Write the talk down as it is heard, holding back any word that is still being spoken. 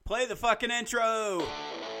Play the fucking intro.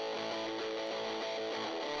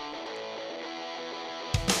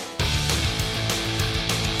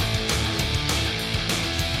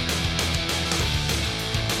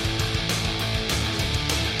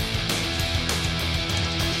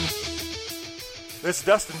 This is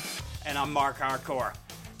Dustin. And I'm Mark Hardcore.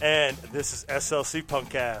 And this is SLC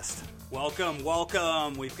Punkcast. Welcome,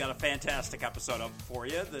 welcome. We've got a fantastic episode up for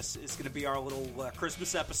you. This is going to be our little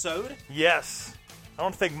Christmas episode. Yes. I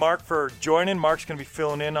want to thank Mark for joining. Mark's going to be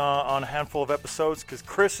filling in on a handful of episodes because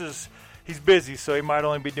Chris he's busy, so he might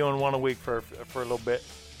only be doing one a week for a little bit.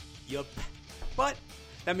 Yup. But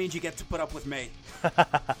that means you get to put up with me.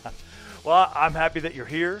 Well, I'm happy that you're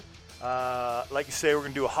here. Like you say, we're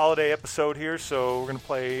going to do a holiday episode here, so we're going to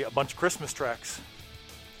play a bunch of Christmas tracks.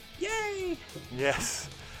 Yay! Yes.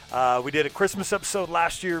 We did a Christmas episode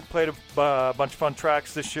last year, played a bunch of fun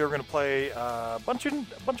tracks. This year we're going to play a bunch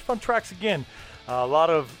of fun tracks again. A lot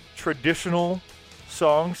of traditional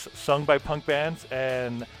songs sung by punk bands,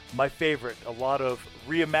 and my favorite, a lot of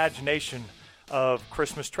reimagination of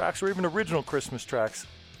Christmas tracks or even original Christmas tracks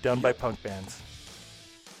done by punk bands.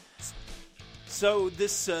 So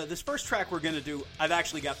this first track we're going to do, I've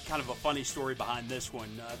actually got kind of a funny story behind this one.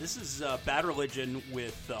 This is Bad Religion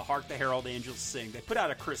with Hark the Herald Angels Sing. They put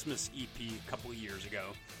out a Christmas EP a couple of years ago.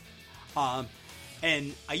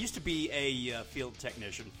 And I used to be a field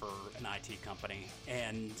technician for an IT company.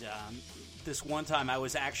 And this one time I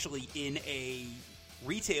was actually in a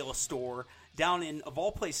retail store down in, of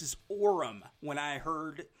all places, Orem, when I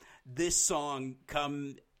heard this song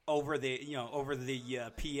come over the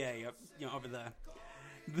PA,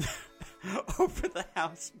 over the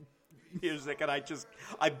house music, and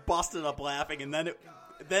I busted up laughing, and then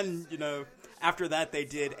after that they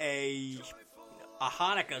did a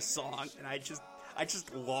Hanukkah song, and I just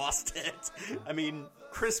lost it. I mean,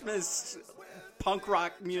 Christmas punk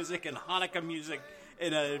rock music and Hanukkah music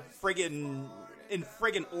in friggin'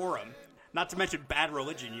 Orem, not to mention Bad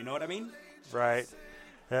Religion. You know what I mean? Right.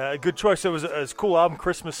 Good choice. It was a cool album,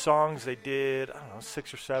 Christmas songs. They did,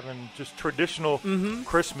 6 or 7 just traditional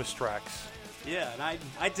Christmas tracks. Yeah, and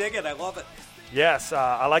I dig it. I love it. Yes,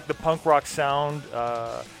 I like the punk rock sound.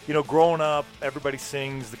 Growing up, everybody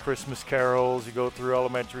sings the Christmas carols. You go through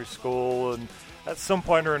elementary school, and at some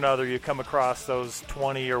point or another, you come across those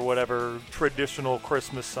 20 or whatever traditional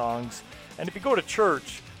Christmas songs. And if you go to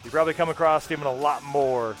church, you probably come across even a lot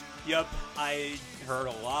more. Yep, I heard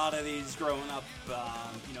a lot of these growing up,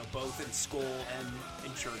 both in school and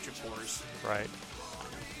in church, of course. Right.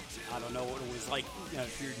 I don't know what it was like,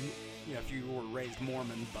 if you were raised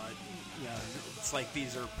Mormon, but it's like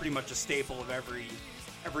these are pretty much a staple of every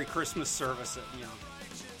Christmas service at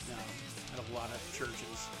a lot of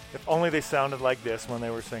churches. If only they sounded like this when they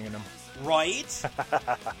were singing them. Right.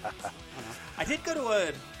 I did go to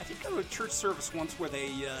a church service once where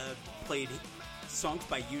they played songs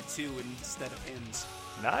by U2 instead of hymns.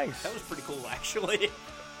 Nice. That was pretty cool, actually.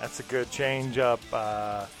 That's a good change up.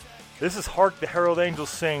 This is Hark the Herald Angels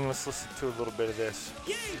Sing. Let's listen to a little bit of this.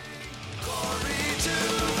 Yay! Glory to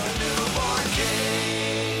the newborn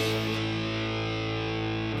King.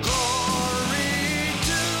 Glory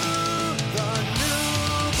to the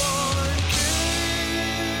newborn King.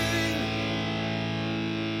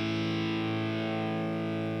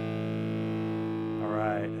 All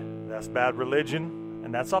right, that's Bad Religion,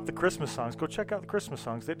 and that's off the Christmas songs. Go check out the Christmas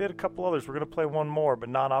songs. They did a couple others. We're going to play one more, but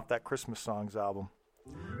not off that Christmas songs album.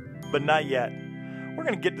 But not yet. We're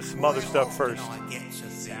going to get to some other stuff first.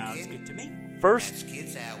 Sounds good to me. First,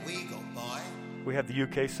 Kids, how we got by. we have the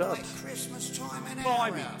UK subs. Christmas time in Well, our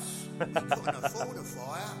I mean- house. We couldn't afford a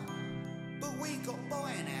fire, but we got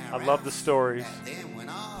by in our I love the house. stories. Back then, when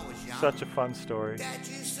I was young, Such a fun story. Dad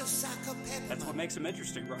used to suck a peppermint. That's what makes them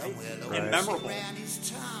interesting, right? With a And whisk memorable. around his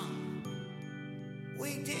tongue.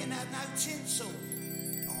 We didn't have no tinsel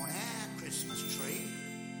on our Christmas tree,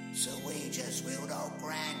 so we just wheeled old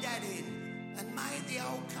Grandad in and made the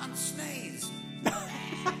old cunt sneeze.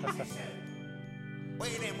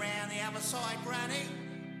 Wheel him round the other side, Granny.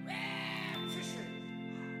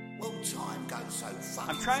 Well, time goes so fucking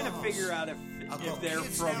I'm trying to fast. figure out if they're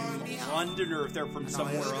from London or if they're from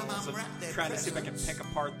somewhere else. I'm trying to see if I can pick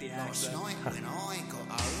apart the Last accent. night when I got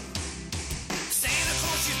home, Santa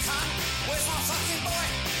Claus, you cunt, where's my fucking boy?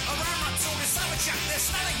 I ran my tool this summer, Jack, there's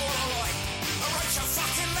nothing what I like. I wrote your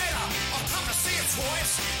fucking letter, I'll come to see you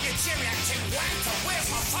twice. You geriatric wanker, where's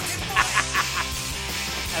my fucking boy?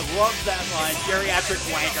 I love that line, geriatric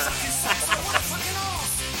wanker. I want a fucking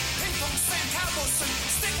arse. Ping pong Sam Caliburson,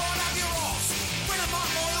 stick right up your arse. When I'm on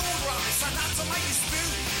my order, it's enough to make you spew.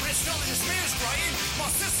 But it's not as me as grating, my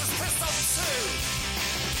sister's pissed off too.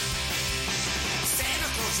 Santa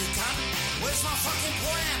Claus, you cunt. Where's my fucking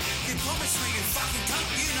plan? You promised me, you fucking cunt.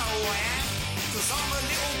 You know who I am. Cause I'm a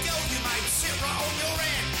little girl you made sit right on your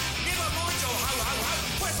hand. Never mind your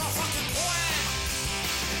ho-ho-ho. Where's my fucking plan?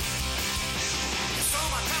 It's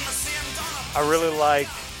time I come to see him gonna... I really like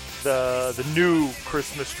the new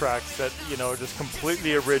Christmas tracks that, you know, are just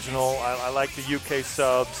completely original. I like the UK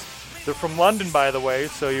subs. They're from London, by the way,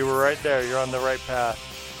 so you were right there. You're on the right path.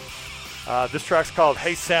 This track's called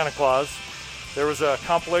Hey Santa Claus. There was a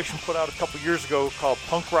compilation put out a couple years ago called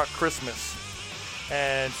Punk Rock Christmas.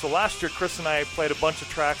 And so last year, Chris and I played a bunch of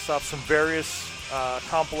tracks off some various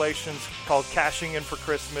compilations called Cashing In for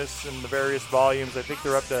Christmas and the various volumes. I think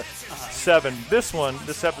they're up to 7.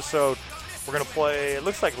 This episode, we're going to play, it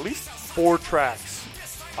looks like at least 4 tracks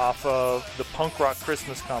off of the Punk Rock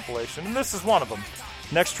Christmas compilation. And this is one of them.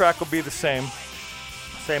 Next track will be the same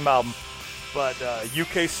album. But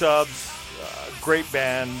UK subs, great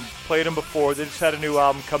band. Played them before. They just had a new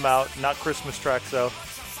album come out. Not Christmas tracks, though.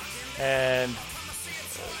 And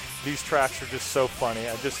these tracks are just so funny.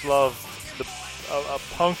 I just love a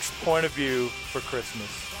punk's point of view for Christmas.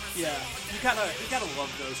 Yeah, you gotta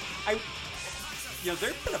love those.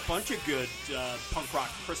 There've been a bunch of good punk rock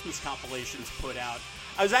Christmas compilations put out.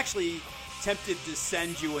 I was actually tempted to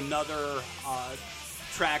send you another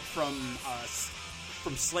track from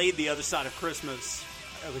Slade, The Other Side of Christmas.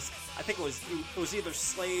 I think it was either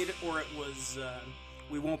Slade or it was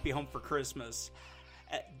We Won't Be Home for Christmas,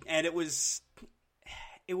 and it was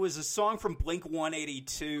a song from Blink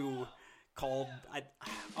 182 called I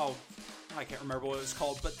can't remember what it was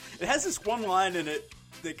called, but it has this one line in it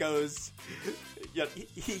that goes,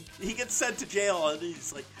 he gets sent to jail and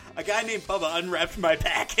he's like, a guy named Bubba unwrapped my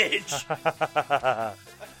package. Yeah,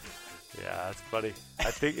 that's funny.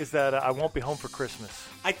 I think is that I Won't Be Home for Christmas.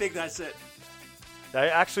 I think that's it. I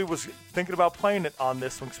actually was thinking about playing it on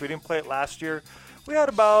this one because we didn't play it last year. We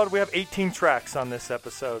have 18 tracks on this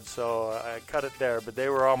episode, so I cut it there, but they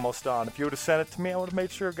were almost on. If you would have sent it to me, I would have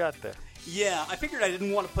made sure it got there. Yeah, I figured I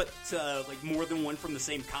didn't want to put more than one from the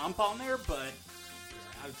same comp on there, but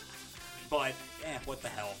what the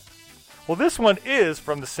hell. Well, this one is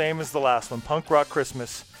from the same as the last one, Punk Rock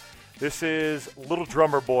Christmas. This is Little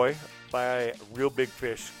Drummer Boy by Real Big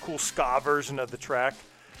Fish. Cool ska version of the track.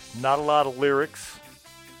 Not a lot of lyrics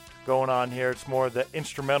going on here. It's more the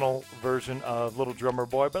instrumental version of Little Drummer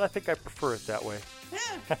Boy, but I think I prefer it that way.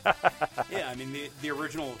 Yeah, yeah. I mean, the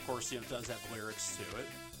original, of course, does have lyrics to it.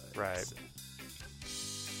 Right.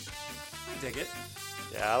 I dig it.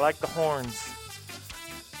 Yeah, I like the horns.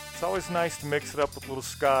 It's always nice to mix it up with a little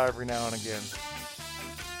ska every now and again.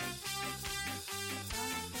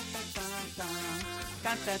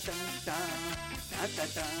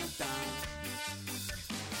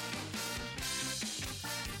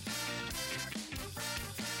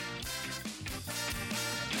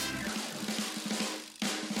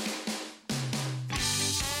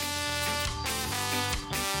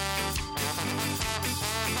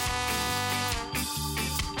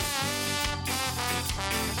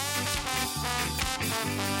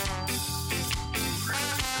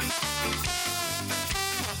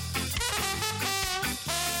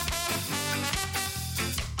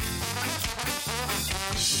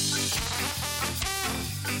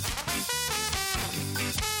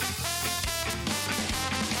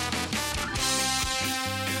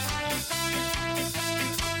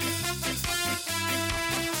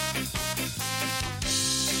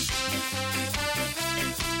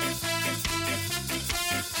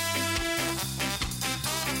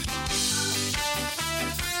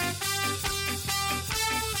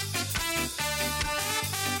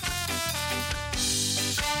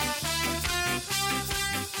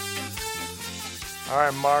 All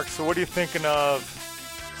right, Mark, so what are you thinking of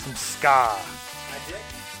some ska?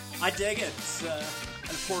 I dig it. And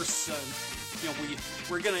of course,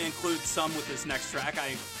 we're going to include some with this next track.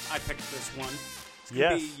 I picked this one. It's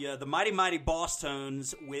going to be the Mighty Mighty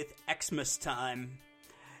Bosstones with Xmas Time.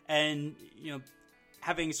 And,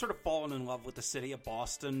 having sort of fallen in love with the city of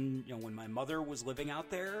Boston, when my mother was living out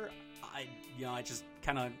there, I just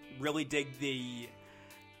kind of really dig the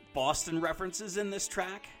Boston references in this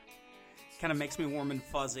track. Kind of makes me warm and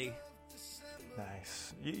fuzzy.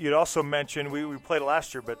 Nice. You'd also mentioned, we played it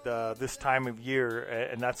last year, but this time of year,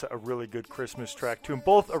 and that's a really good Christmas track, too. And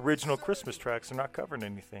both original Christmas tracks are not covering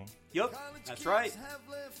anything. Yep, that's right.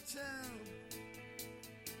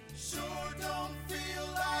 Sure don't feel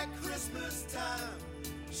like Christmas time.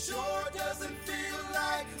 Sure doesn't feel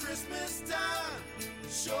like Christmas time.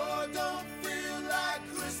 Sure don't feel like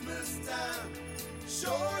Christmas time.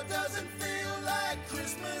 Sure doesn't feel like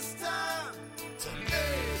Christmas time to me.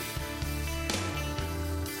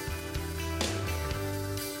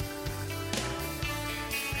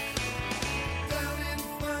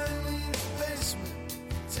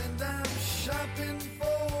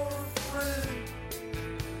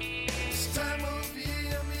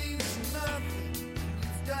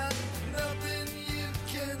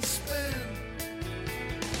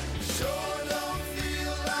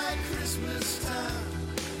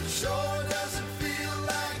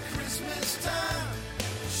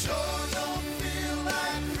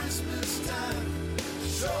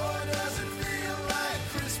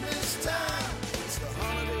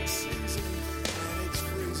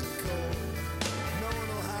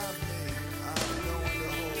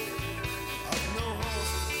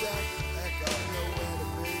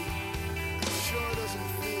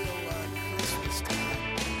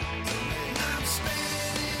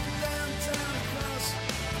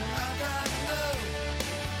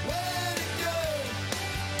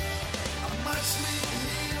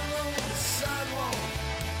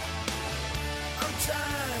 I'm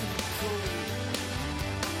tired and cold.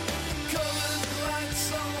 Colored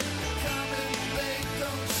lights on, coming, they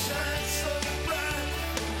don't shine so bright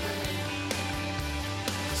for me.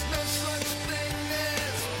 There's no such thing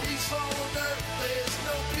as peace on earth, there's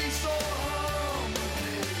no peace or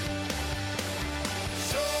harmony.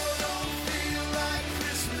 Sure don't feel like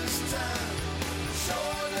Christmas time.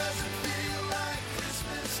 Sure doesn't feel like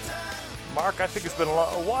Christmas time. Mark, I think it's been a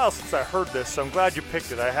while since I heard this, so I'm glad you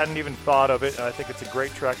picked it. I hadn't even thought of it, and I think it's a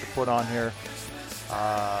great track to put on here.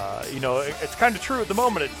 It's kind of true at the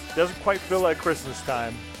moment. It doesn't quite feel like Christmas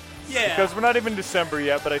time. Yeah. Because we're not even December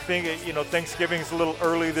yet, but I think, Thanksgiving's a little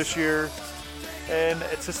early this year, and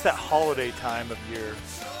it's just that holiday time of year.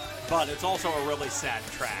 But it's also a really sad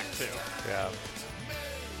track, too. Yeah.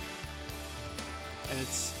 And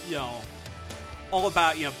it's, all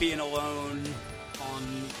about, being alone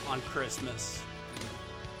on Christmas.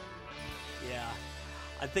 Yeah.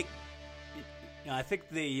 I think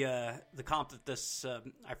the comp that this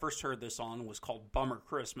I first heard this on was called Bummer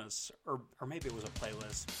Christmas, or maybe it was a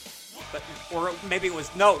playlist, or maybe it was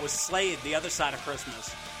Slade, The Other Side of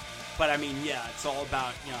Christmas. But I mean, yeah, it's all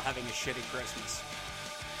about having a shitty Christmas.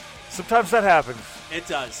 Sometimes that happens. It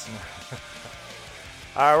does.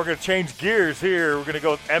 All right, we're going to change gears here. We're going to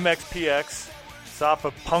go with MXPX. It's off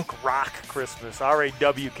of Punk Rock Christmas,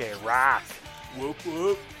 R-A-W-K, rock. Whoop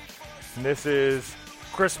whoop. And this is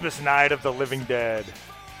Christmas Night of the Living Dead.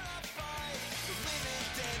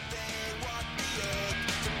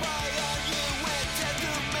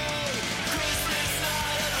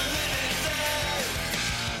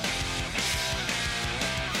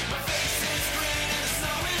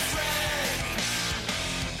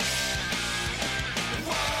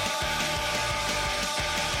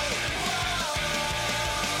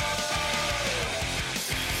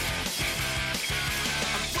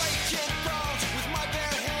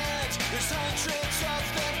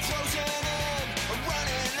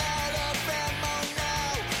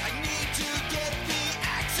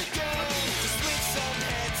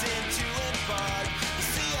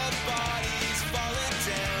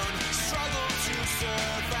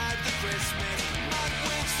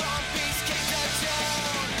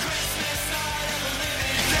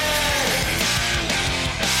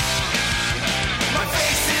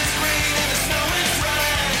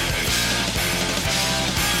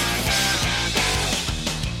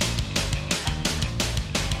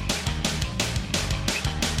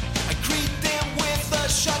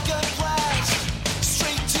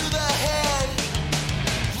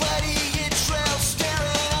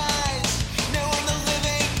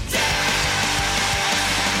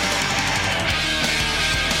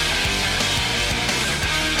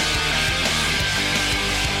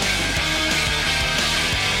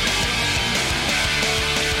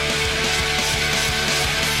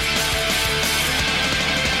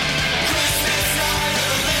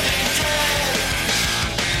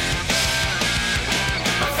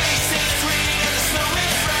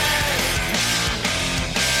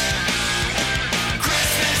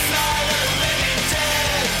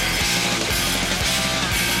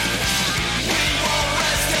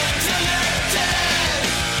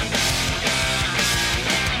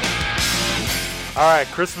 All right,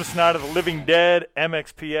 Christmas Night of the Living Dead,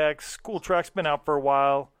 MXPX. Cool track's been out for a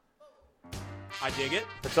while. I dig it.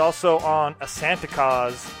 It's also on A Santa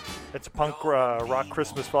Cause. It's a punk rock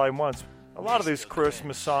Christmas Volume 1. A lot of these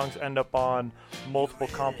Christmas songs end up on multiple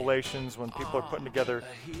compilations when people are putting together,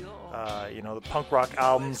 the punk rock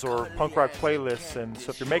albums or punk rock playlists. And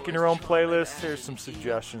so if you're making your own playlist, here's some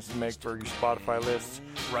suggestions to make for your Spotify lists.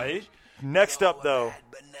 Right? Next up, though,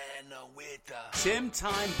 Tim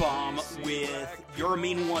Time Bomb with You're a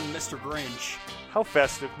Mean One, Mr. Grinch. how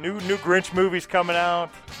festive. New Grinch movies coming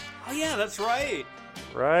out. Oh, yeah, that's right.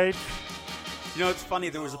 Right? It's funny.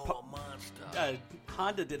 There was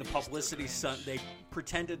Honda did a publicity stunt. They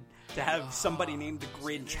pretended to have somebody named the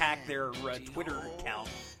Grinch hack their Twitter account,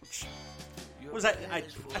 which was I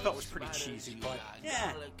thought was pretty cheesy, but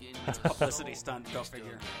yeah, it's a publicity stunt. Go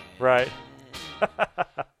figure. Right.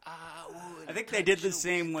 I think they did the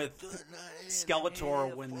same with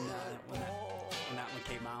Skeletor when that one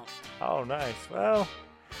came out. Oh, nice. Well,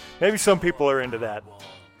 maybe some people are into that.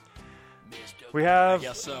 We I have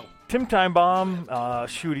guess so. Tim Time Bomb.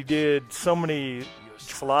 He did so many.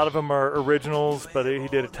 A lot of them are originals, but he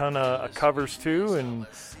did a ton of covers too. And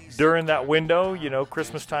during that window,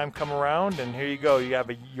 Christmas time come around, and here you go. You have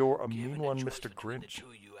You're a Mean One, Mr. Grinch.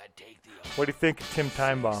 What do you think of Tim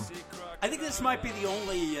Time Bomb? I think this might be the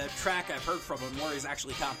only track I've heard from him where he's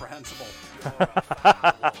actually comprehensible.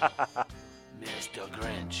 Mr.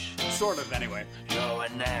 Grinch, Sort of, anyway. you're a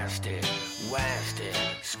nasty, wasty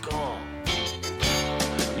scum.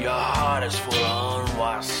 heart is full of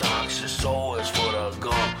unwashed socks. Your soul is full of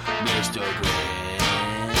gum, Mr.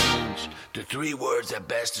 Grinch. The 3 words that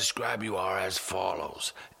best describe you are as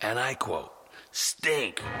follows, and I quote,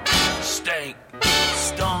 stink, stink,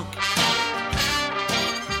 stunk.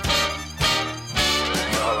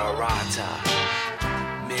 You're a rata,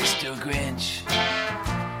 Mr. Grinch.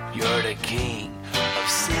 You're the king of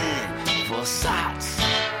sinful sots.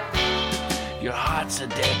 Your heart's a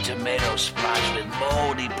dead tomato splotch with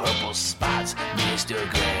moldy purple spots, Mr.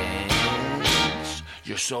 Grinch.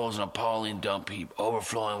 Your soul's an appalling dump heap,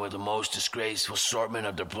 overflowing with the most disgraceful assortment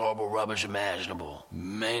of deplorable rubbish imaginable.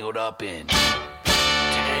 Mangled up in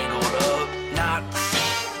tangled up knots.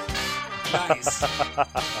 Nice.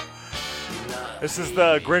 This is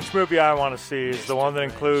the Grinch movie I want to see. Is the one that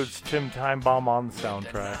includes Tim Timebomb on the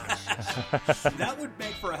soundtrack. That would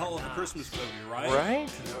make for a hell of a Christmas movie, right? Right?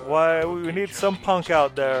 Why, we need some punk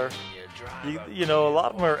out there. You know, a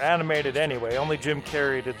lot of them are animated anyway. Only Jim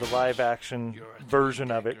Carrey did the live-action version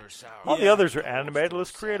of it. All the others are animated. Let's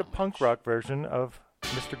create a punk rock version of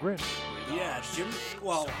Mr. Grinch. Yeah, Jim.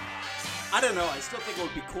 Well, I don't know. I still think it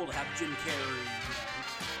would be cool to have Jim Carrey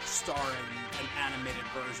star in an animated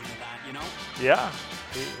version of that, you know? Yeah,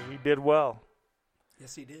 he did well.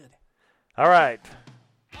 Yes, he did. All right.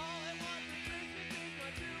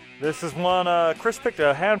 This is one, Chris picked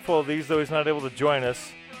a handful of these, though he's not able to join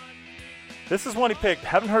us. This is one he picked.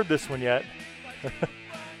 Haven't heard this one yet.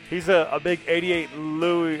 He's a big 88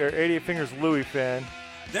 Fingers Louie fan.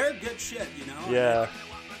 They're good shit, you know? Yeah.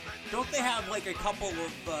 Don't they have, like, a couple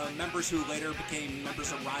of members who later became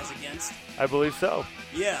members of Rise Against? I believe so.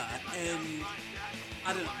 Yeah, and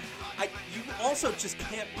I don't know. You also just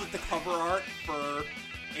can't beat the cover art for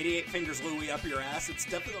 88 Fingers Louie Up Your Ass. It's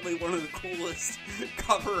definitely one of the coolest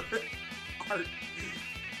cover art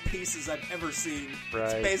pieces I've ever seen. Right.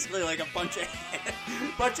 It's basically like a bunch of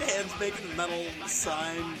hands making a metal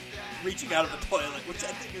sign, reaching out of the toilet, which I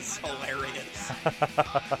think is hilarious.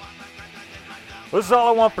 This is all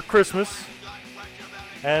I want for Christmas.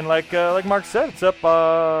 And like Mark said, it's up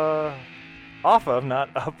off of, not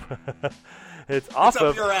up. It's off up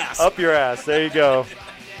of your ass. Up your ass. There you go.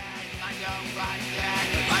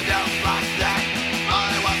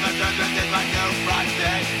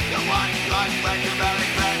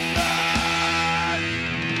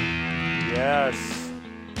 Yes.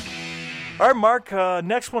 All right, Mark,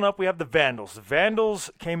 next one up, we have the Vandals. The Vandals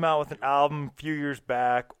came out with an album a few years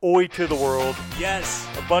back, Oi to the World. Yes.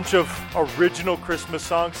 A bunch of original Christmas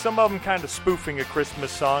songs, some of them kind of spoofing a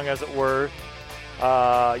Christmas song, as it were.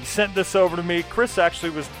 You sent this over to me. Chris actually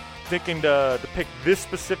was thinking to pick this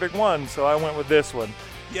specific one, so I went with this one.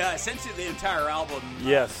 Yeah, I sent you the entire album.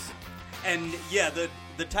 Yes. And, yeah, the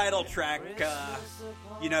title track,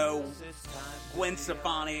 you know, Gwen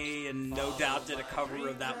Stefani and No Doubt did a cover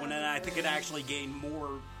of that one, and I think it actually gained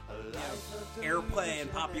more airplay and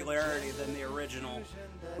popularity than the original,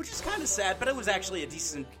 which is kind of sad, but it was actually a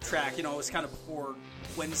decent track. You know, it was kind of before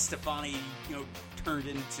Gwen Stefani, you know, turned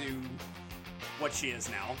into what she is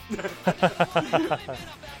now.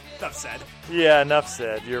 Enough said. Yeah, enough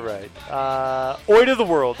said. You're right. Oi to the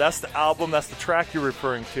World. That's the album. That's the track you're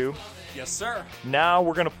referring to. Yes, sir. Now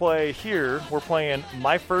we're going to play here. We're playing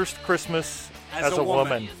My First Christmas as a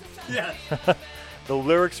Woman. Yeah. The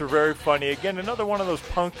lyrics are very funny. Again, another one of those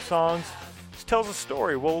punk songs. Just tells a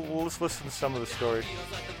story. We'll just listen to some of the story.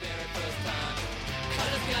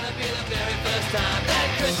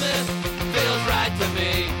 Feels right to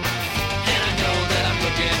me, and I know that I'm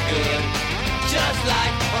looking good, just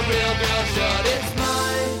like a real girl should. It's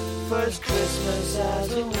my first Christmas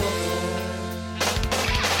as a woman.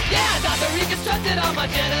 Yeah, Dr. reconstructed all my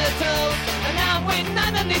genitals, and now I'm waiting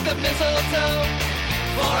underneath the mistletoe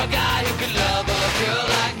for a guy who could love a girl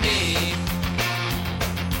like me.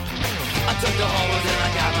 I took the hormones and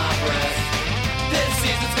I got my breath. This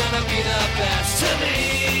season's gonna be the best to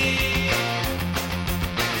me.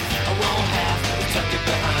 I won't have to tuck it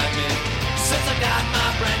behind me, since I got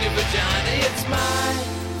my brand new vagina. It's my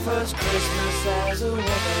first Christmas as a woman.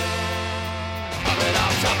 Chop it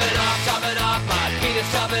off, chop it off, chop it off, my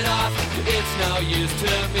penis, chop it off. It's no use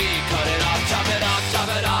to me. Cut it off, chop it off, chop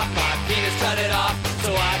it off, my penis, cut it off,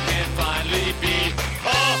 so I can finally be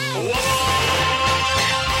a woman.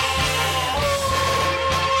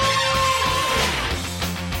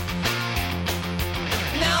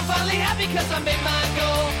 Now I'm finally happy because I made my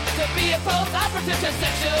goal to be a post-operative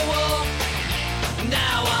transsexual.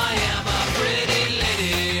 Now I am a pretty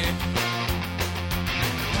lady,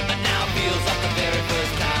 and now feels like the very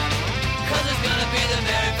first time, 'cause it's gonna be the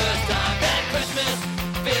very first time that Christmas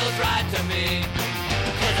feels right to me,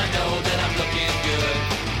 'cause I know that I'm looking good,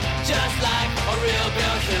 just like a real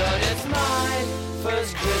girl should. It's my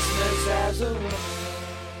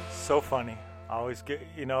So funny. I always get,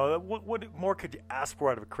 what more could you ask for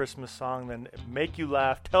out of a Christmas song than make you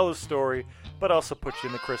laugh, tell a story, but also put you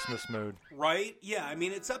in the Christmas mood? Right? Yeah, I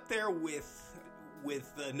mean, it's up there with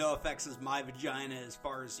NoFX's My Vagina as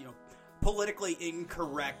far as, politically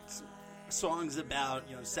incorrect songs about,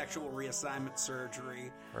 sexual reassignment surgery.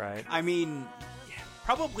 Right. I mean,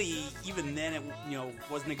 probably even then it,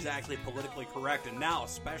 wasn't exactly politically correct, and now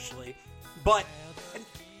especially. But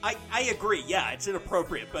I agree, yeah, it's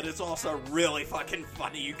inappropriate, but it's also really fucking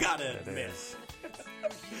funny, you gotta admit.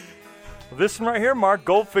 This one right here, Mark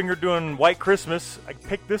Goldfinger doing White Christmas. I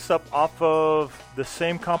picked this up off of the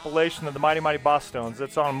same compilation of the Mighty Mighty Boss Stones.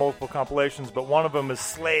 It's on multiple compilations, but one of them is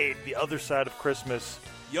Slade, The Other Side of Christmas.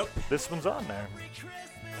 Yep. This one's on there.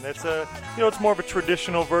 And it's it's more of a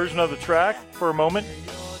traditional version of the track for a moment,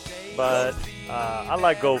 but I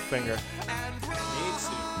like Goldfinger. Needs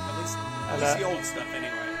to. At least the old stuff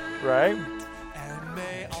anyway. Right? And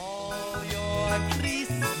may all your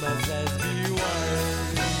Christmases be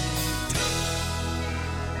white.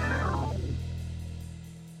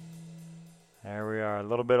 There we are. A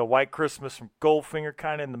little bit of White Christmas from Goldfinger,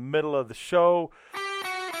 kind of in the middle of the show.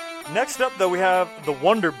 Next up, though, we have the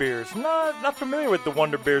Wonder Beers. Not familiar with the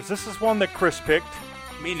Wonder Beers. This is one that Chris picked.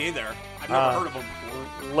 Me neither. I've never heard of them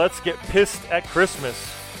before. Let's Get Pissed at Christmas.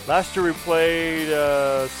 Last year we played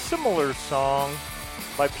a similar song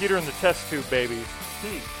by Peter and the Test Tube Babies.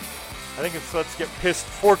 I think it's Let's Get Pissed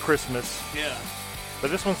for Christmas. Yeah.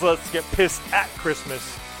 But this one's Let's Get Pissed at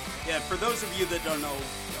Christmas. Yeah, for those of you that don't know,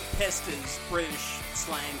 pissed is British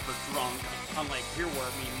slang for drunk, unlike here where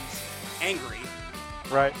it means angry.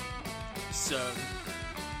 Right. So,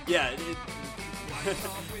 yeah,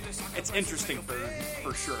 it's interesting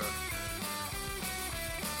for sure.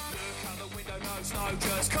 No,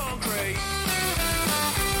 just concrete.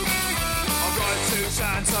 I rode to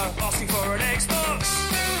Santa asking for an Xbox.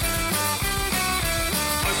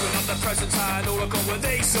 Open up the presents and all I got were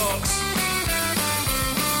these socks.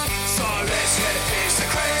 So let's get pissed at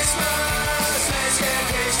Christmas. Let's get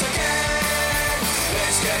pissed again.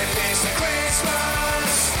 Let's get pissed at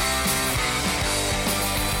Christmas.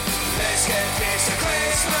 Let's get pissed at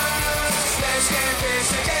Christmas. Let's get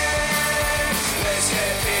pissed again. Let's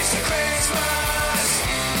get pissed at Christmas.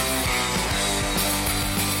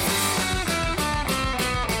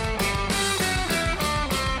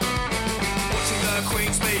 Watching the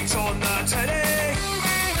Queen's speech on the telly.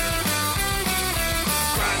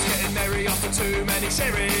 Grand's getting merry after too many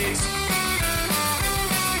sherries.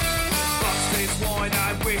 Bucks, wine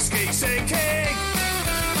and whiskey sinking.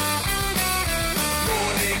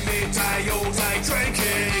 Morning, midday, all day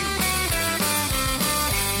drinking.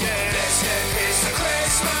 Yeah, let's get pissed at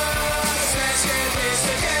Christmas. Let's get pissed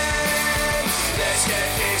again. Let's get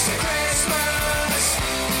pissed at Christmas.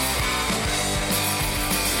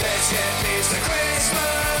 Let's get pissed at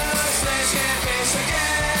Christmas. Let's get pissed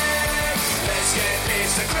again. Let's get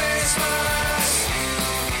pissed at Christmas.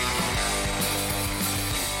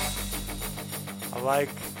 I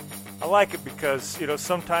like it because,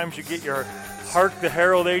 sometimes you get your Hark the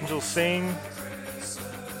Herald Angels Sing.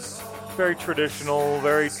 Very traditional,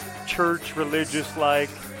 very church religious like.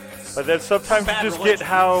 But then sometimes you just get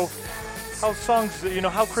how songs,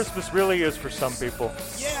 how Christmas really is for some people.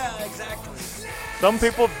 Yeah, exactly. Some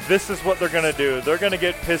people, this is what they're going to do. They're going to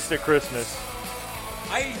get pissed at Christmas.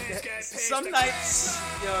 Some nights,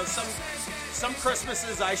 some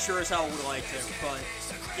Christmases I sure as hell would like to, but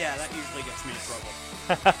yeah, that usually gets me in trouble.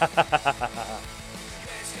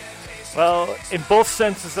 Well, in both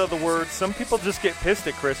senses of the word, some people just get pissed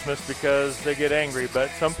at Christmas because they get angry, but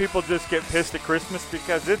some people just get pissed at Christmas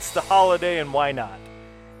because it's the holiday and why not?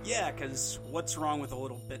 Yeah, because what's wrong with a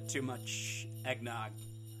little bit too much eggnog?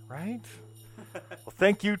 Right? Well,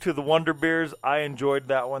 thank you to the Wonder Beers. I enjoyed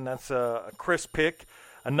that one. That's a Chris pick.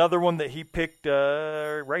 Another one that he picked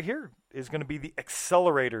right here is going to be the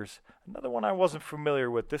Accelerators. Another one I wasn't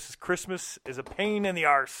familiar with. This is Christmas is a Pain in the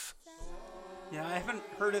Arse. Yeah, I haven't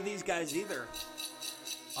heard of these guys either.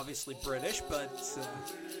 Obviously British, but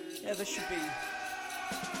yeah, this should be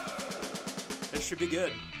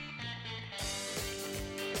good.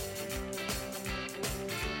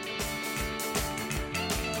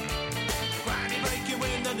 Granny break you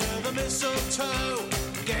in under the mistletoe.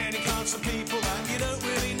 Getting cards from people that you don't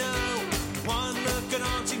really know. One look at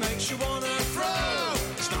auntie makes you wanna throw.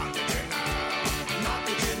 It's not that you know, not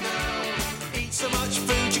that you know. Eat so much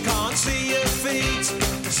food you can't see your feet.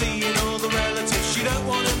 Seeing all the relatives you don't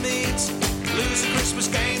wanna meet. Lose a Christmas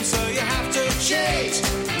game so you have to cheat.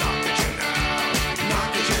 Not that you know,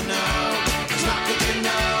 not that you know, it's not that you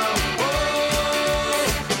know.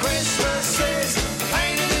 Oh, Christmas is a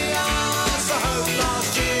pain in the arse.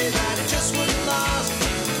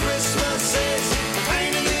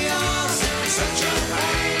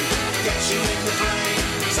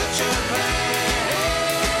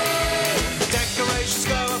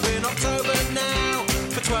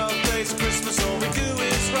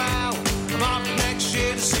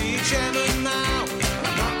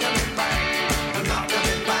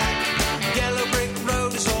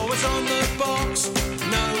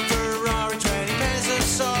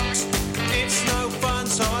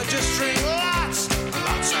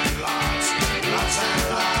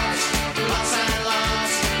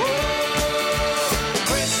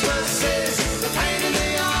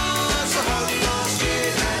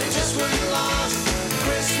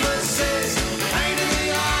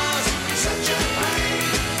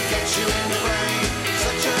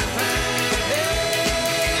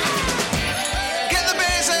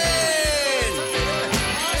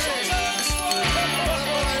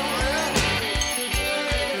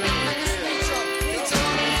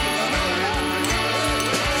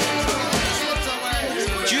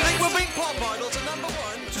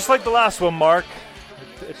 like the last one, Mark,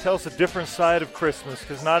 it tells a different side of Christmas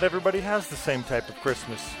because not everybody has the same type of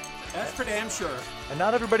Christmas. That's for damn sure. And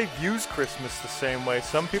not everybody views Christmas the same way.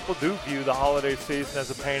 Some people do view the holiday season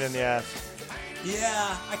as a pain in the ass.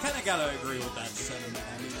 Yeah, I kind of gotta agree with that sentiment.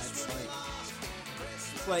 I mean, it's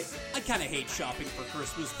like I kind of hate shopping for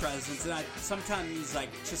Christmas presents, and I sometimes like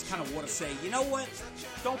just kind of want to say, you know what?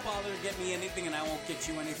 Don't bother to get me anything, and I won't get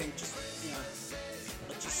you anything. Just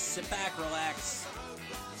let's just sit back, relax.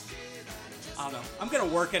 I don't know. I'm gonna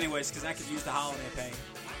work anyways because I could use the holiday pay.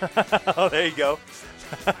 Oh, there you go.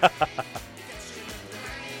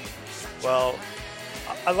 Well,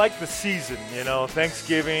 I like the season,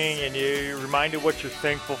 Thanksgiving, and you're reminded what you're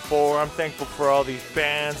thankful for. I'm thankful for all these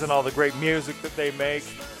bands and all the great music that they make.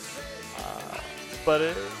 But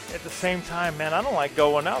at the same time, man, I don't like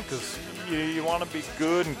going out because you want to be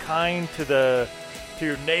good and kind to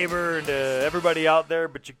your neighbor and to everybody out there,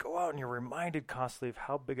 but you go out and you're reminded constantly of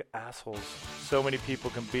how big assholes so many people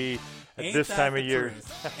can be at this time of year.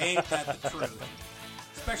 Ain't that the truth?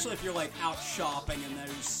 Especially if you're like out shopping and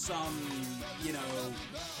there's some,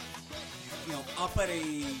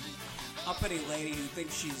 uppity lady who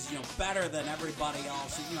thinks she's, better than everybody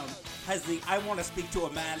else. Who, has the I want to speak to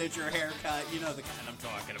a manager haircut. You know the kind I'm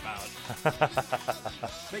talking about.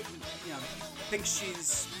 Thinks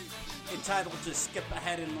she's entitled to skip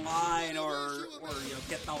ahead in line or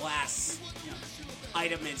get the last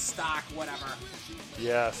item in stock, whatever.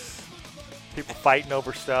 Yes. People fighting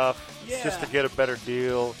over stuff just to get a better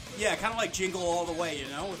deal. Yeah, kind of like Jingle All the Way,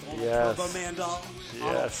 with the little Turbo Man doll,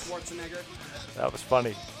 Arnold Schwarzenegger. That was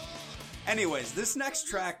funny. Anyways, this next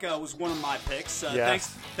track was one of my picks.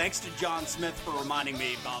 Thanks to John Smith for reminding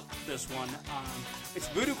me about this one. It's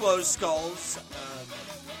Voodoo Glow's Skulls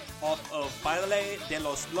off of Baile de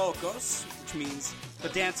los Locos, which means the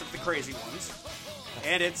dance of the crazy ones.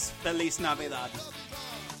 And it's Feliz Navidad.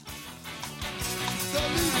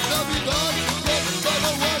 Feliz Navidad,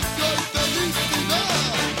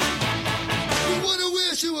 we wanna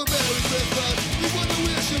wish you a Merry Christmas. We wanna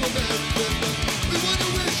wish you a Merry Christmas. We wanna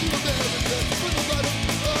wish you a Merry Christmas from the bottom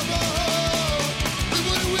of our heart. We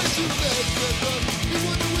wanna wish you a Merry Christmas. We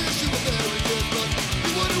wanna wish you a Merry Christmas. We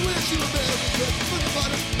wanna wish you a Merry Christmas from the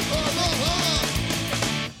bottom of our heart.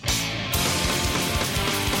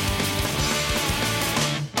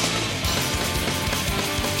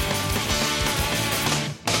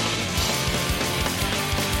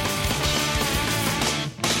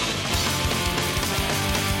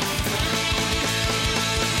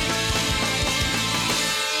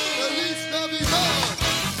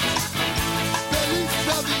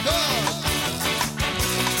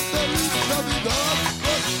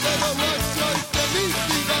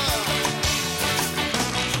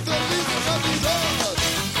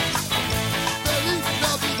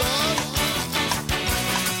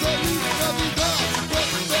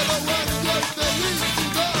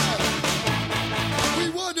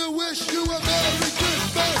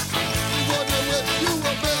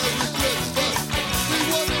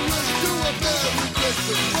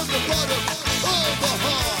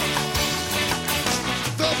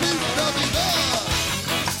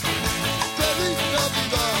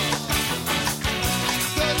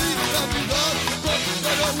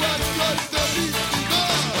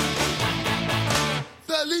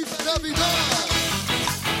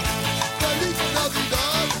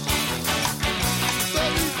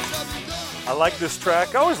 I like this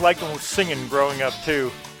track. I always liked them singing growing up,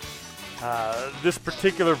 too. This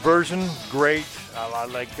particular version, great. I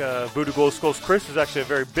like Voodoo Glow Skulls. Chris is actually a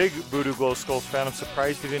very big Voodoo Glow Skulls fan. I'm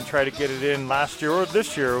surprised he didn't try to get it in last year or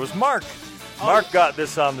this year. It was Mark. Mark got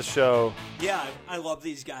this on the show. Yeah, I love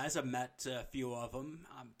these guys. I've met a few of them.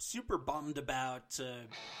 I'm super bummed about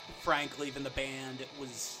Frank leaving the band. It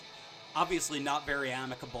was obviously not very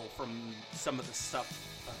amicable from some of the stuff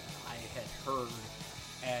I had heard.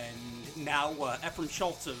 And now Ephraim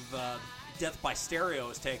Schultz of Death by Stereo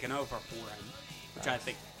has taken over for him, which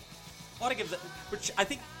I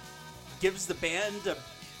think gives the band a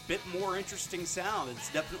bit more interesting sound.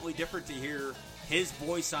 It's definitely different to hear his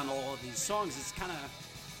voice on all of these songs.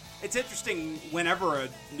 It's interesting whenever a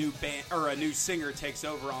new band or a new singer takes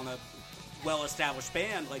over on a well-established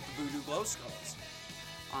band like the Voodoo Glow Skulls.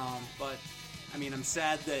 But I mean, I'm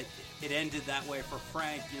sad that it ended that way for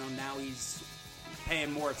Frank. Now he's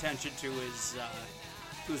paying more attention to his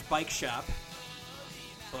bike shop.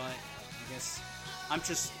 But I guess I'm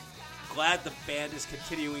just glad the band is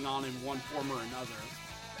continuing on in one form or another.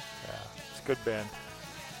 Yeah, it's a good band.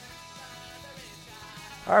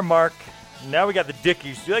 All right, Mark. Now we got the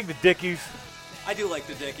Dickies. Do you like the Dickies? I do like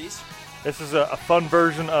the Dickies. This is a fun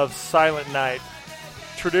version of Silent Night.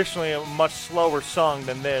 traditionally a much slower song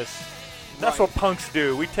than this. That's Right. what punks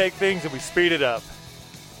do. We take things and we speed it up.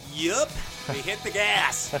 Yup. We hit the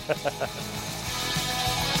gas.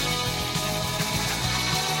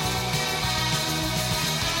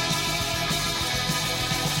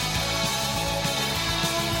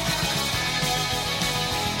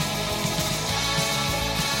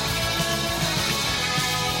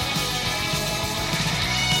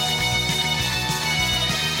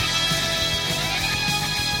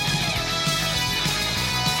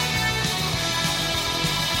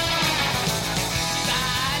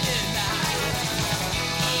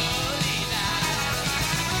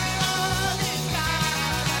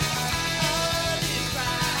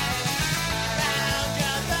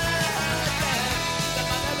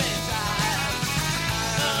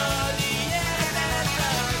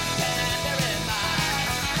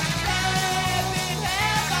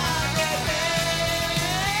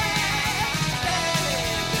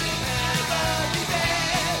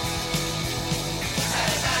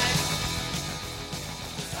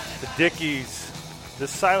 Dickies. This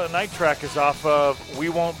Silent Night track is off of We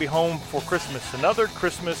Won't Be Home for Christmas, another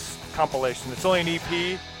Christmas compilation. It's only an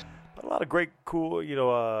EP, but a lot of great, cool,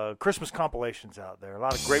 Christmas compilations out there. A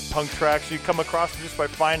lot of great punk tracks. You come across just by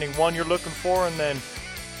finding one you're looking for and then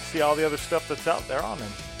see all the other stuff that's out there on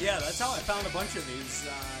them. Yeah, that's how I found a bunch of these.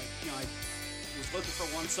 I was looking for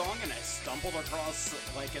one song and I stumbled across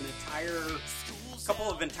like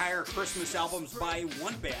couple of entire Christmas albums by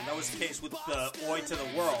one band. That was the case with Oi to the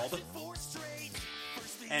World.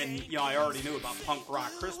 And, I already knew about punk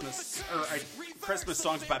rock Christmas, or Christmas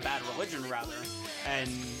songs by Bad Religion, rather. And,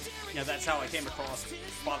 that's how I came across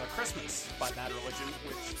Father Christmas by Bad Religion,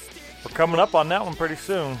 which... We're coming up on that one pretty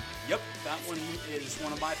soon. Yep, that one is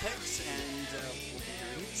one of my picks, and we'll be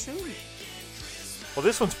hearing it soon. Well,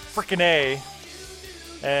 this one's frickin' A.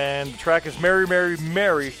 And the track is Merry, Merry,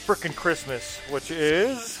 Merry Frickin' Christmas, which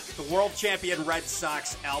is... The World Champion Red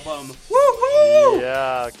Sox album. Woo-hoo!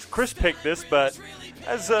 Yeah, Chris picked this, but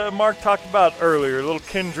as Mark talked about earlier, a little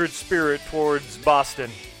kindred spirit towards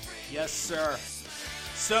Boston. Yes, sir.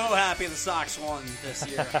 So happy the Sox won this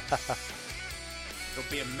year.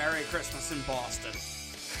 It'll be a Merry Christmas in Boston.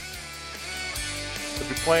 We'll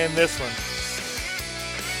be playing this one.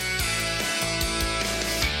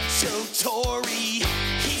 Joe Torre,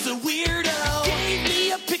 he's a weirdo. Gave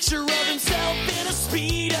me a picture of himself in a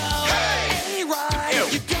Speedo. Hey, right,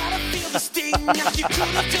 you gotta feel the sting. Now you could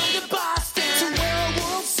have done to Boston to wear a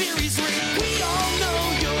World Series ring. We all know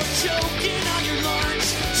you're joking on your lunch.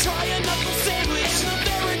 Try a knuckle sandwich and a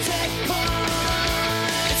Veritech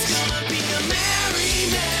punch. It's gonna be a merry,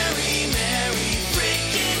 merry, merry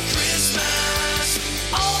freaking Christmas.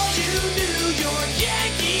 All you New York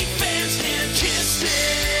Yankee fans can kiss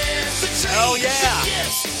this. Oh, yeah.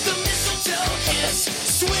 Kiss, the mistletoe kiss,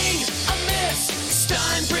 swing a miss.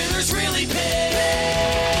 Steinbrenner's really pissed.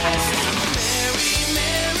 Merry,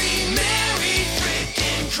 merry, merry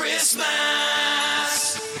freaking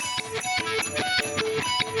Christmas.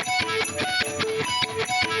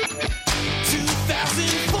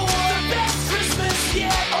 2004, the best Christmas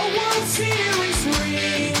yet. A World Series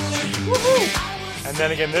ring. Woohoo! And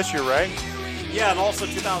then again this year, right? Yeah, and also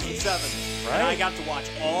 2007. Right. And I got to watch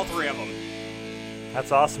all three of them.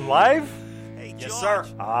 That's awesome. Live? Hey, Yes, George,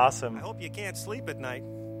 sir. Awesome. I hope you can't sleep at night.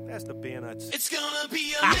 Pass the peanuts. It's gonna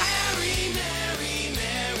be a merry, merry,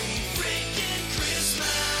 merry freaking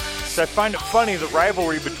Christmas. So I find it funny, the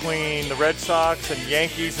rivalry between the Red Sox and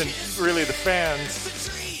Yankees and really the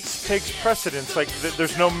fans takes precedence. Like,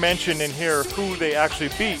 there's no mention in here of who they actually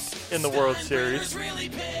beat in the World Series.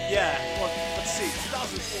 Yeah, well, let's see.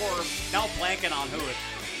 2004, now blanking on who it was.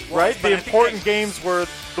 Right? but The I think important games were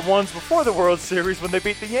the ones before the World Series when they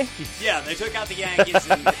beat the Yankees. Yeah, they took out the Yankees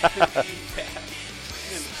in the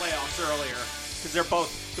playoffs earlier because they're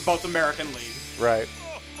both American League. Right.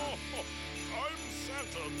 I'm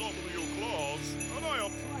Santa W. Claus, and I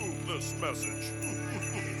approve this message.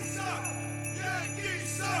 Suck!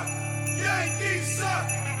 Yankees suck! Yankees suck!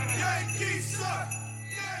 Yankees suck!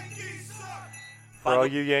 Yankees suck! For all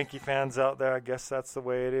you Yankee fans out there, I guess that's the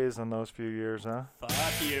way it is in those few years, huh?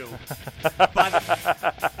 Fuck you.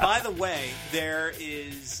 By the way, there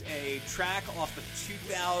is a track off the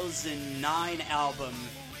 2009 album,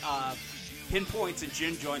 Pinpoints and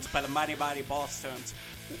Gin Joints by the Mighty Mighty Bosstones.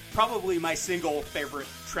 Probably my single favorite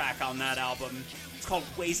track on that album. It's called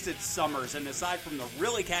Wasted Summers, and aside from the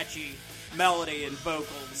really catchy melody and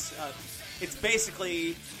vocals, it's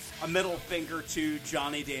basically a middle finger to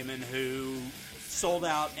Johnny Damon, who sold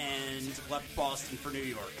out and left Boston for New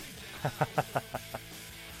York.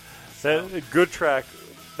 That, a good track.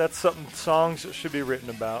 That's something songs should be written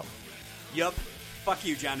about. Yup. Fuck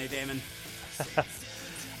you, Johnny Damon.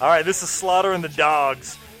 All right, this is Slaughter and the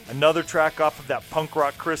Dogs, another track off of that Punk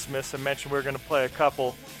Rock Christmas. I mentioned we were going to play a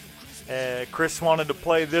couple. Chris wanted to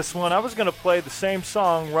play this one. I was going to play the same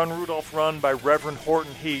song, Run Rudolph Run by Reverend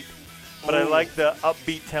Horton Heat, but I like the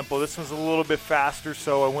upbeat tempo. This one's a little bit faster,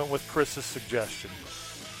 so I went with Chris's suggestion.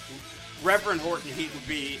 Reverend Horton Heat would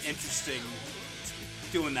be interesting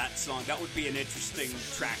doing that song. That would be an interesting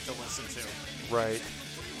track to listen to. Right.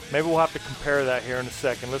 Maybe we'll have to compare that here in a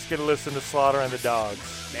second. Let's get a listen to Slaughter and the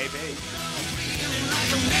Dogs. Maybe.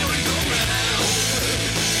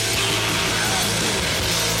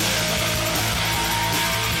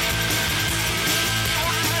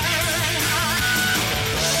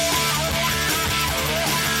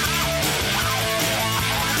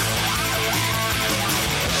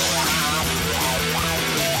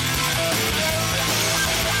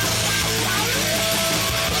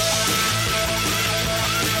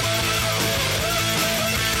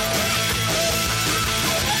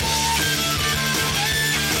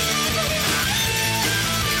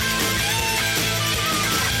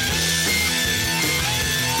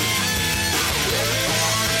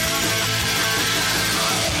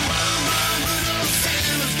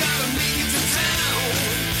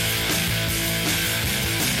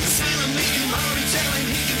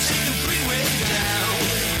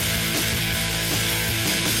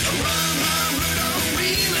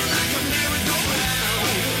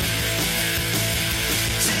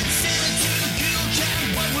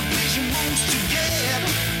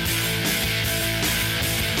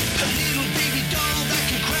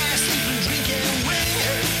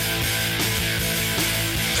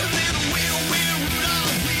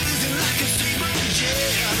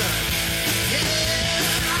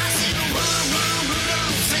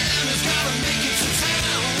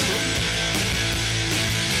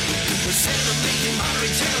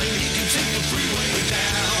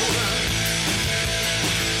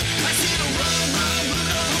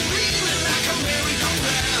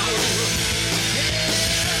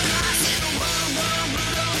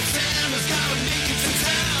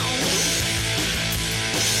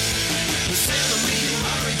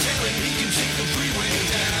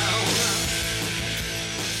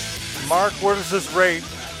 Mark, where does this rate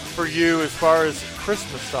for you as far as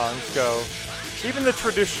Christmas songs go? Even the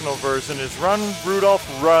traditional version, is Run Rudolph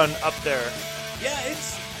Run up there? Yeah,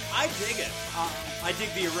 I dig it. I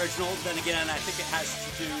dig the original. Then again, I think it has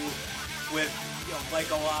to do with,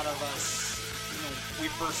 like a lot of us, we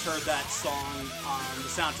first heard that song on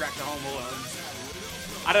the soundtrack to Home Alone.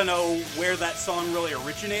 I don't know where that song really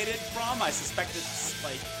originated from. I suspect it's,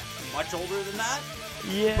 like, much older than that.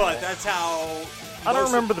 Yeah. But that's how... I don't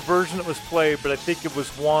remember the version that was played, but I think it was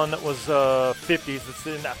one that was 50s. It's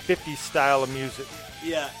in that 50s style of music.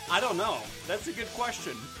 Yeah, I don't know. That's a good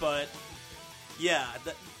question. But, yeah,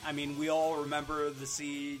 I mean, we all remember the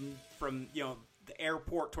scene from, the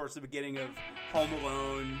airport towards the beginning of Home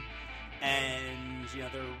Alone. And,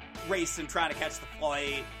 they're racing, trying to catch the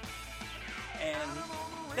flight. And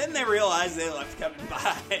then they realize they left Kevin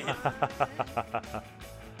by.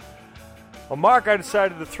 Well, Mark, I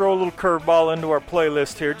decided to throw a little curveball into our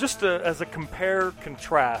playlist here, just as a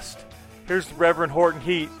compare-contrast. Here's the Reverend Horton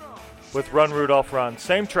Heat with Run Rudolph Run.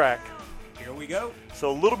 Same track. Here we go.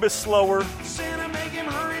 So a little bit slower. Santa, make him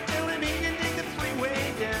hurry, tell him he can take the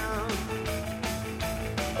freeway down.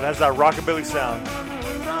 It has that rockabilly sound.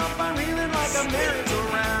 Rudolph, I'm reeling like a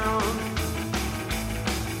merry-go-round.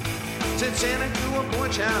 Said Santa to a poor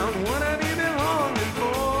child, what have you been longing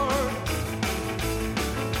for?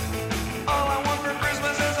 All I want for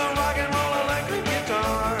Christmas is a rock and roll electric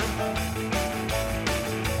guitar.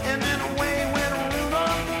 And then away went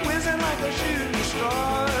Rudolph, whizzing like a shooting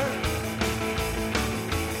star.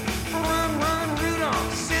 Run, run,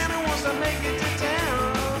 Rudolph, Santa wants to make it to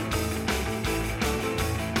town.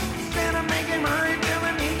 Santa, make him hurry, tell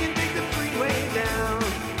him he can take the freeway down.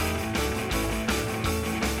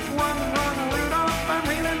 Run, run, Rudolph, I'm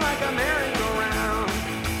reeling like a merry-go-round.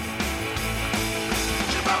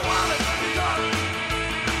 Chippewa,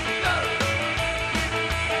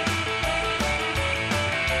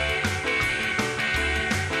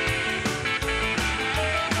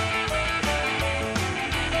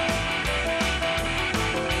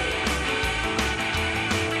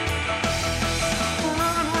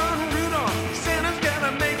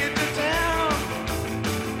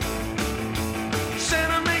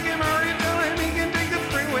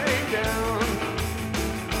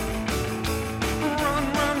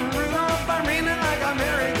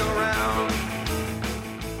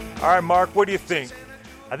 All right, Mark, what do you think?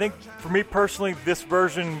 I think, for me personally, this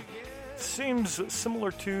version seems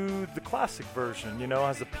similar to the classic version. You know,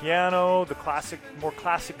 has the piano, the more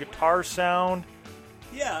classic guitar sound.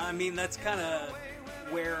 Yeah, I mean, that's kind of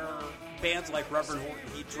where bands like Reverend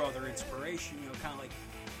Horton Heat draw their inspiration. You know, kind of like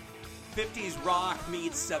 50s rock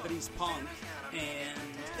meets 70s punk, and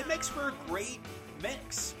it makes for a great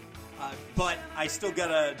mix. But I still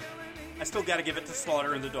gotta give it to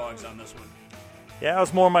Slaughter and the Dogs on this one. Yeah, it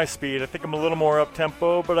was more my speed. I think I'm a little more up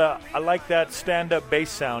tempo, but I like that stand-up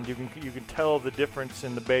bass sound. You can tell the difference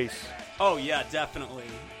in the bass. Oh yeah, definitely.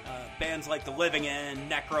 Bands like The Living End,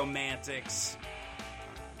 Necromantics,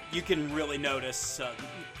 you can really notice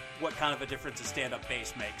what kind of a difference a stand-up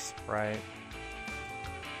bass makes. Right.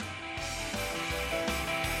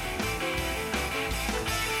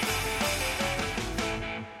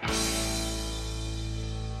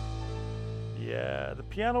 Yeah, the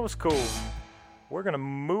piano was cool. We're going to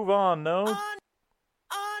move on, though.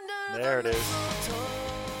 There it is.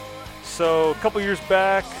 So, a couple years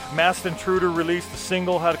back, Masked Intruder released a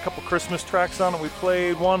single, had a couple Christmas tracks on it. We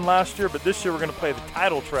played one last year, but this year we're going to play the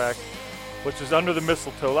title track, which is Under the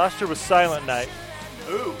Mistletoe. Last year was Silent Night.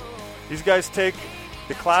 Ooh. These guys take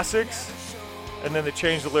the classics, and then they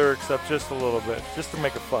change the lyrics up just a little bit, just to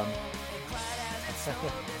make it fun.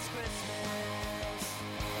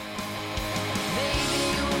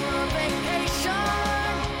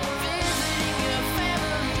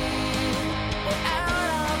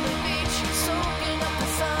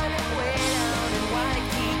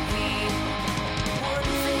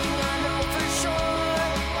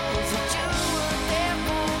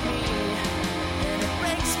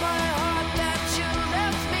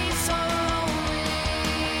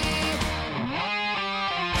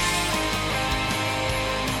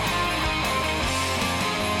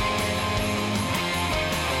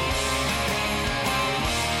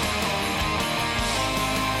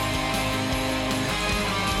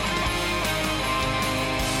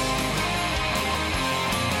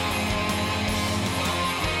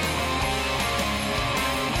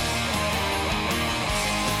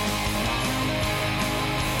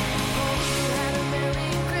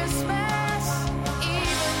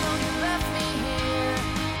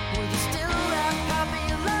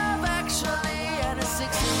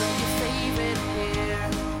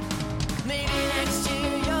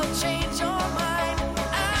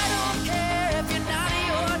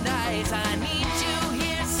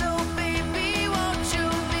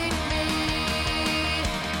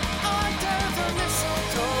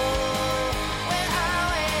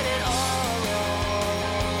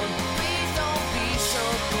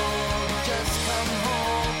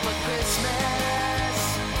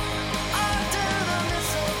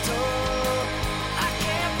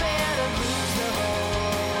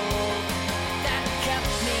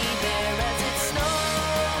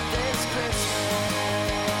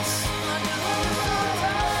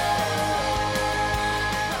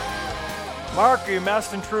 Mark, are you a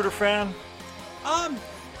Masked Intruder fan? I'm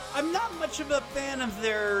not much of a fan of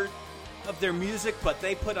their music, but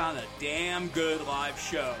they put on a damn good live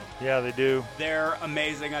show. Yeah, they do. They're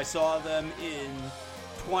amazing. I saw them in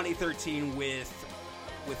 2013 with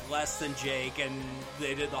Less Than Jake, and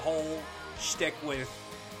they did the whole shtick with,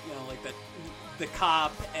 you know, like the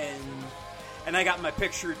cop, and I got my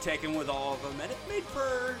picture taken with all of them, and it made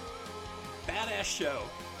for a badass show.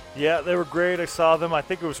 Yeah, they were great. I saw them. I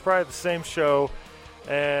think it was probably the same show,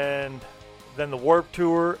 and then the Warped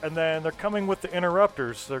Tour, and then they're coming with the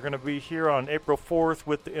Interrupters. They're going to be here on April 4th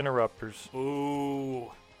with the Interrupters.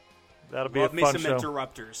 Ooh. That'll be Love a fun me some show.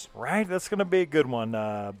 Interrupters. Right? That's going to be a good one.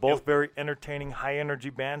 Both very entertaining, high-energy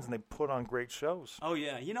bands, and they put on great shows. Oh,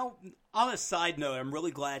 yeah. You know, on a side note, I'm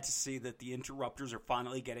really glad to see that the Interrupters are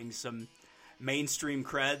finally getting some mainstream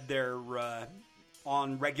cred. They're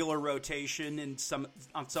on regular rotation in some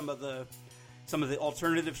of the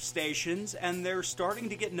alternative stations, and they're starting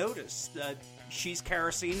to get noticed. She's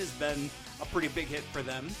Kerosene has been a pretty big hit for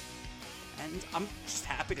them, and I'm just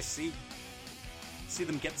happy to see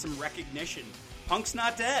them get some recognition. Punk's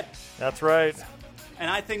not dead. That's right. And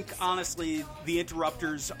I think, honestly, the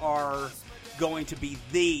Interrupters are going to be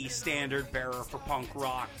the standard bearer for punk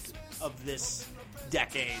rock of this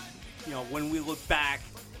decade. You know, when we look back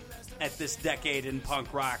at this decade in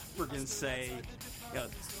punk rock, we're going to say, you know,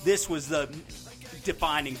 this was the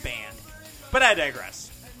defining band. But I digress.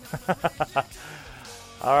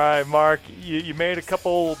 All right, Mark, you made a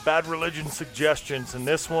couple Bad Religion suggestions, and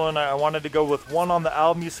this one I wanted to go with one on the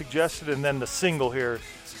album you suggested and then the single here.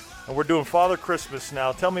 And we're doing Father Christmas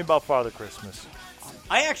now. Tell me about Father Christmas.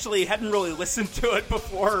 I actually hadn't really listened to it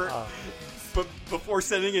before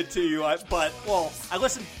sending it to you. I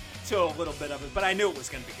listened to a little bit of it, but I knew it was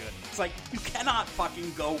going to be good. It's like, you cannot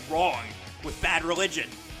fucking go wrong with Bad Religion.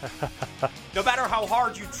 No matter how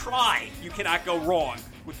hard you try, you cannot go wrong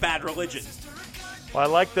with Bad Religion. Well, I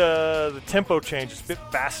like the tempo change. It's a bit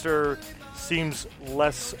faster. Seems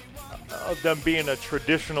less of them being a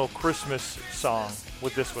traditional Christmas song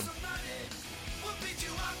with this one. We'll beat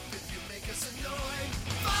you up if you make us annoyed.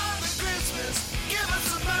 Father Christmas, give us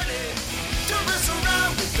some money. Don't mess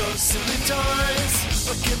around with those silly toys.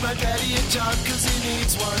 But give my daddy a job cause he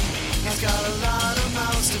needs one. He's got a lot of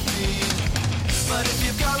mouths to feed. But if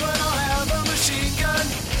you've got one, I'll have a machine gun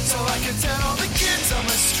so I can set all the kids on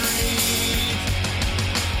the street.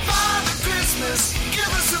 Father Christmas,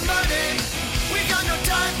 give us some money. We got no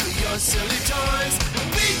time for your silly toys.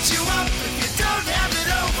 We'll beat you up if you don't have it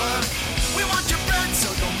over. We want your bread,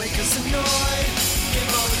 so don't make us annoyed.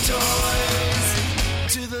 Give all the toys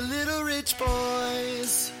to the little rich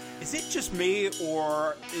boys. Is it just me,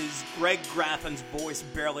 or is Greg Graffin's voice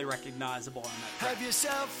barely recognizable on that track? Have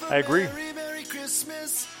yourself a I agree. Merry, Merry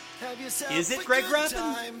Christmas. Have yourself Is it a Greg good Graffin?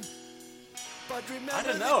 time. But remember I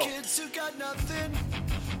don't know. the kids who got nothing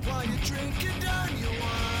while you're drinking down your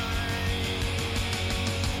wine.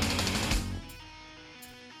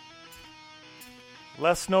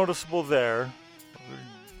 Less noticeable there.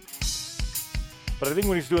 But I think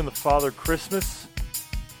when he's doing the Father Christmas,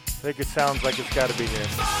 I think it sounds like it's got to be here.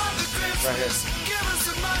 Father Christmas, Right here. give us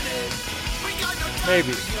some money. We got no time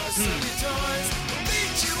Maybe. for your silly toys. We'll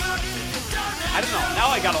beat you up if you don't have I don't know. Now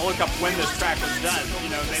I gotta look up when this track was done. You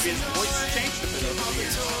know, maybe his voice changed a bit over the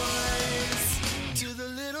years. toys to the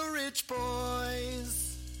little rich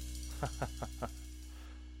boys.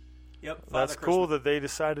 Yep. That's Father cool Christmas. that they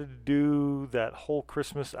decided to do that whole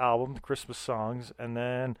Christmas album, Christmas songs, and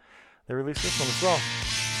then they released this one as well.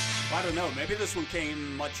 I don't know. Maybe this one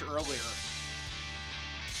came much earlier.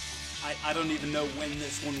 I don't even know when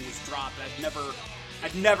this one was dropped.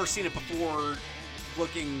 I'd never seen it before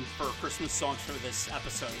looking for Christmas songs for this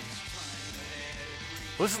episode.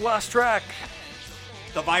 This is the last track.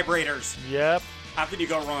 The Vibrators. Yep. How can you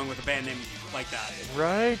go wrong with a band name like that?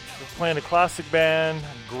 Right. We're playing a classic band.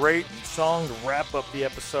 Great song to wrap up the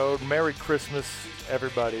episode. Merry Christmas,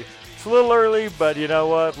 everybody. It's a little early, but you know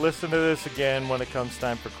what? Listen to this again when it comes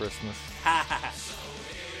time for Christmas. Ha ha ha.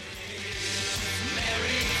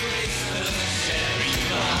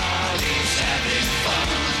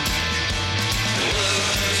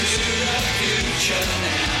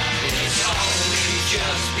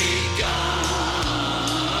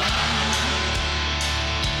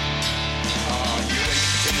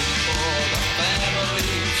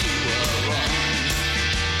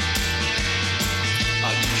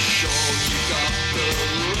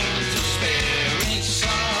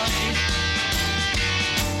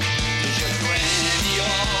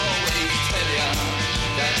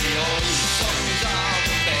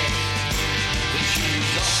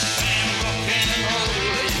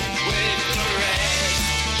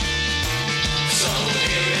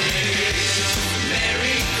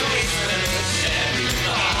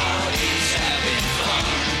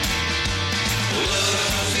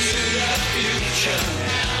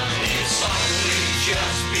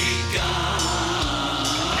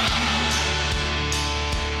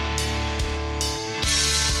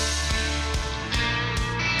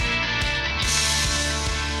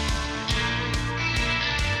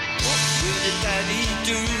 Daddy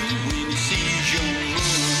do when he sees your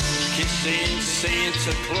mom kissing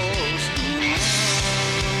Santa Claus?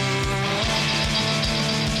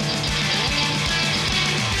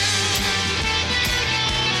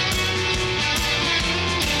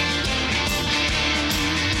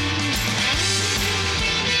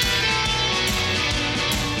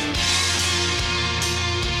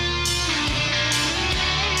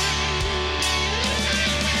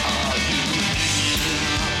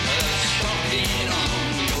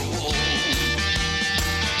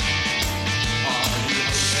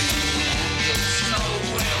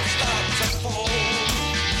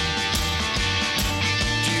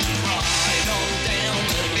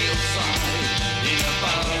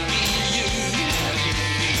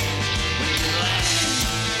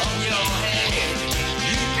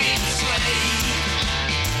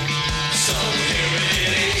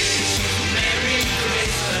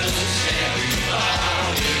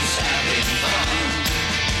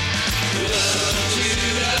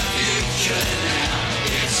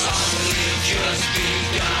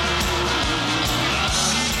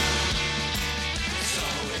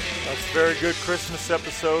 Very good Christmas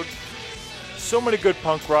episode. So many good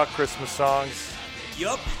punk rock Christmas songs.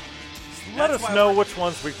 Yup. Let That's us why know we're- which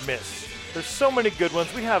ones we've missed. There's so many good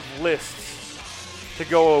ones. We have lists to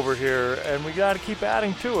go over here, and we got to keep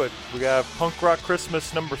adding to it. We got Punk Rock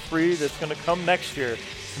Christmas number 3 that's going to come next year.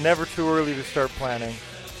 It's never too early to start planning.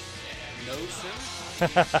 No,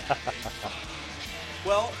 sir.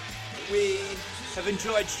 Well, we have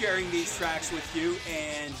enjoyed sharing these tracks with you,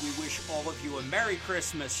 and we wish all of you a Merry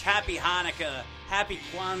Christmas, Happy Hanukkah, Happy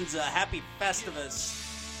Kwanzaa, Happy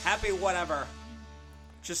Festivus, Happy whatever.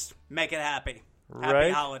 Just make it happy. Happy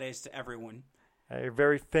Right. holidays to everyone. I'm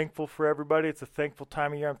very thankful for everybody. It's a thankful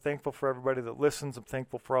time of year. I'm thankful for everybody that listens. I'm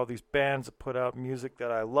thankful for all these bands that put out music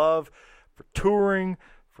that I love, for touring,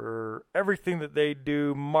 for everything that they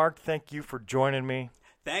do. Mark, thank you for joining me.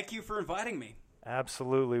 Thank you for inviting me.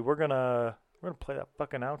 Absolutely. We're gonna play that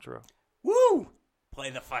fucking outro. Woo! Play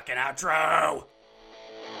the fucking outro!